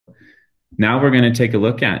Now we're going to take a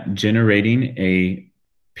look at generating a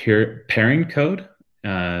pairing code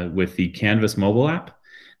with the Canvas mobile app.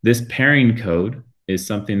 This pairing code is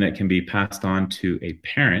something that can be passed on to a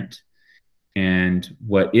parent. And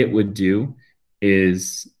what it would do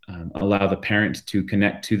is allow the parent to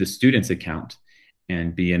connect to the student's account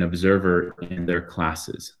and be an observer in their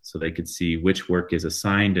classes. So they could see which work is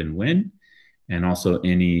assigned and when, and also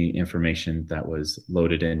any information that was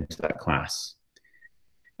loaded into that class.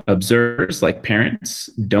 Observers, like parents,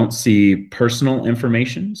 don't see personal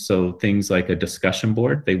information. So things like a discussion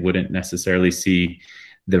board, they wouldn't necessarily see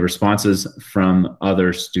the responses from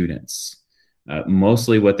other students.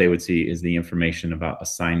 Mostly what they would see is the information about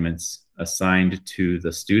assignments assigned to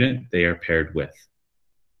the student they are paired with.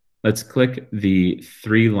 Let's click the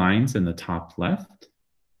 3 lines in the top left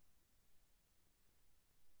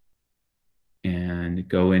and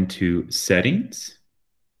go into settings.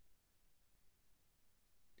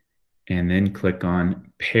 And then click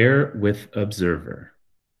on Pair with Observer.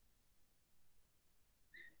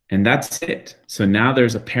 And that's it. So now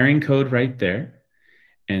there's a pairing code right there.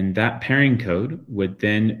 And that pairing code would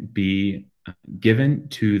then be given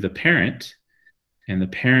to the parent, and the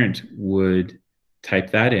parent would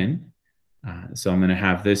type that in. So I'm going to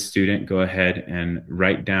have this student go ahead and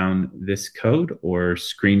write down this code or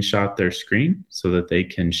screenshot their screen so that they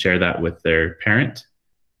can share that with their parent.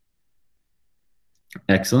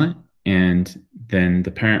 Excellent. And then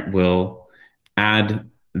the parent will add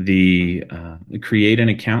the create an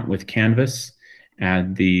account with Canvas,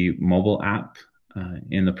 add the mobile app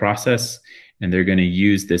in the process, and they're going to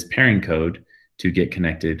use this pairing code to get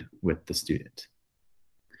connected with the student.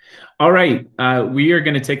 All right, we are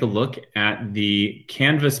going to take a look at the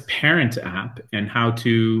Canvas parent app and how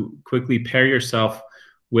to quickly pair yourself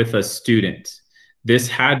with a student. This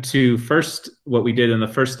had to first, what we did in the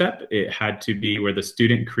first step, it had to be where the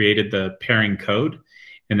student created the pairing code.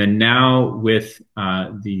 And then now with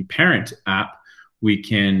the parent app, we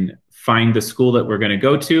can find the school that we're going to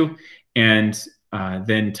go to and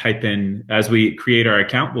then type in, as we create our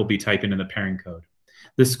account, we'll be typing in the pairing code.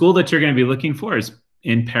 The school that you're going to be looking for is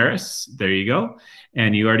in Paris. There you go.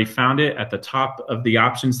 And you already found it at the top of the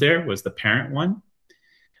options there was the parent one.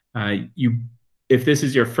 If this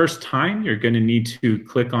is your first time, you're going to need to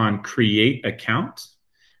click on Create Account.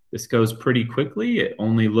 This goes pretty quickly. It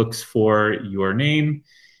only looks for your name,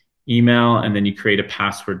 email, and then you create a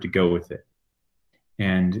password to go with it.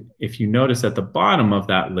 And if you notice at the bottom of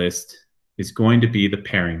that list is going to be the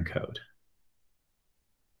pairing code.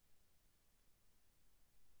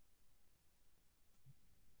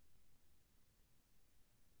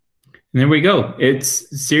 And there we go.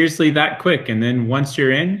 It's seriously that quick. And then once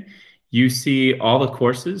you're in, you see all the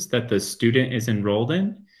courses that the student is enrolled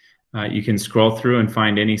in. You can scroll through and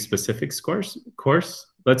find any specific course.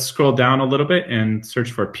 Let's scroll down a little bit and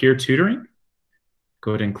search for peer tutoring.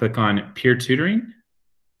 Go ahead and click on peer tutoring.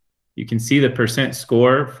 You can see the percent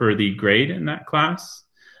score for the grade in that class,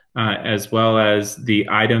 as well as the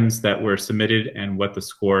items that were submitted and what the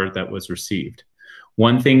score that was received.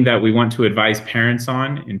 One thing that we want to advise parents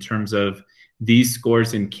on in terms of these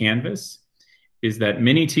scores in Canvas is that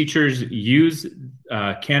many teachers use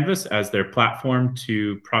Canvas as their platform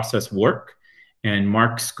to process work and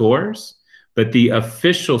mark scores, but the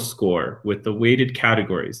official score with the weighted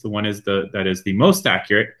categories, the one that is the most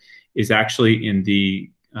accurate, is actually in the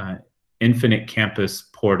Infinite Campus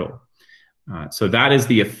portal. So that is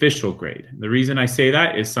the official grade. The reason I say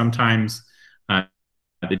that is sometimes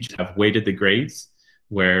they just have weighted the grades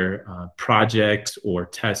where projects or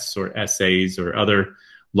tests or essays or other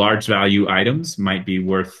large value items might be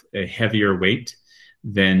worth a heavier weight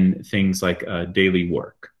than things like daily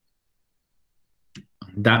work.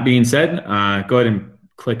 That being said, go ahead and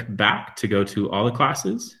click back to go to all the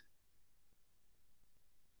classes.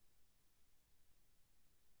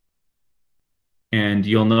 And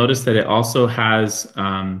you'll notice that it also has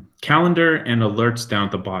calendar and alerts down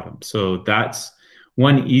at the bottom. So that's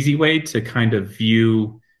one easy way to kind of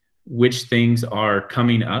view which things are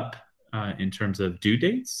coming up in terms of due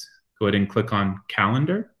dates. Go ahead and click on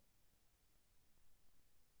calendar.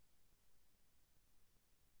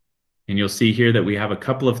 And you'll see here that we have a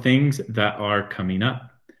couple of things that are coming up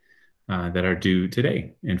that are due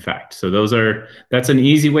today, in fact. So that's an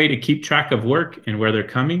easy way to keep track of work and where they're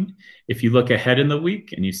coming. If you look ahead in the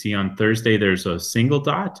week and you see on Thursday there's a single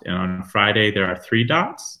dot and on Friday there are 3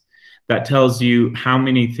 dots, that tells you how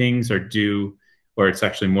many things are due, or it's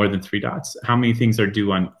actually more than 3 dots, how many things are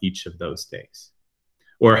due on each of those days.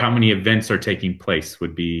 Or how many events are taking place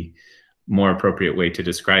would be more appropriate way to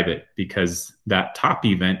describe it, because that top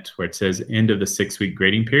event where it says end of the 6-week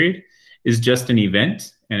grading period is just an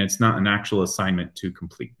event and it's not an actual assignment to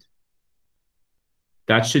complete.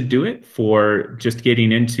 That should do it for just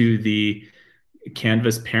getting into the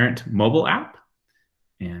Canvas Parent mobile app.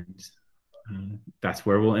 And that's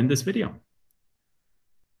where we'll end this video.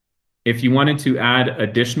 If you wanted to add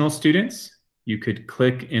additional students, you could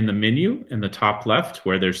click in the menu in the top left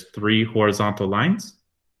where there's 3 horizontal lines.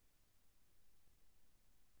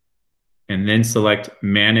 And then select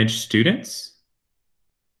Manage Students.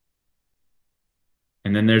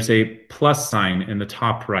 And then there's a plus sign in the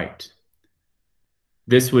top right.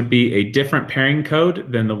 This would be a different pairing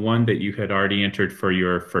code than the one that you had already entered for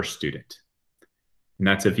your first student. And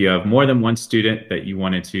that's if you have more than one student that you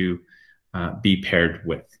wanted to be paired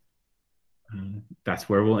with. That's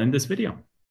where we'll end this video.